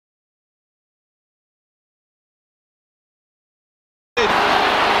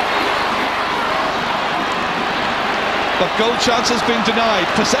Goal chance has been denied,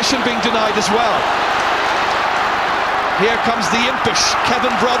 possession being denied as well. Here comes the impish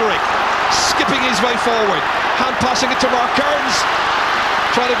Kevin Broderick, skipping his way forward, hand passing it to Mark Kearns,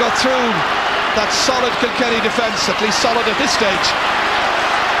 trying to go through that solid Kilkenny defence, at least solid at this stage,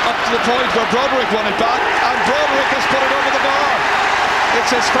 up to the point where Broderick won it back, and Broderick has put it over the bar. It's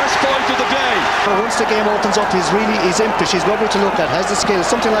his first point of the day. Once the game opens up, he's impish, he's lovely to look at, has the skill,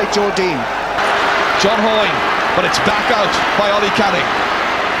 something like Joe Dean. John Hoyne, but it's back out by Ollie Canning.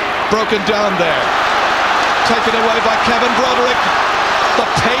 Broken down there. Taken away by Kevin Broderick. The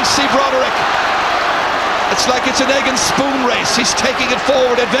pacey Broderick. It's like it's an egg and spoon race. He's taking it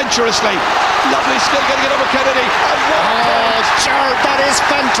forward adventurously. Lovely skill getting it over Kennedy. And sure, that is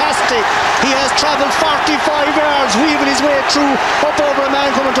fantastic. He has travelled 45 yards, weaving his way through, up over a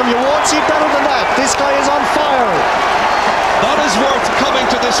man coming to him. You won't see better than that. This guy is on fire. That is worth coming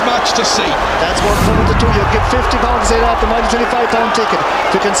to this match to see. That's worth coming to do. You give £50 to say that, the £25 ticket.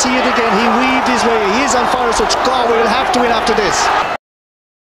 If you can see it again, he weaved his way. He is on fire, so God, we will have to win after this.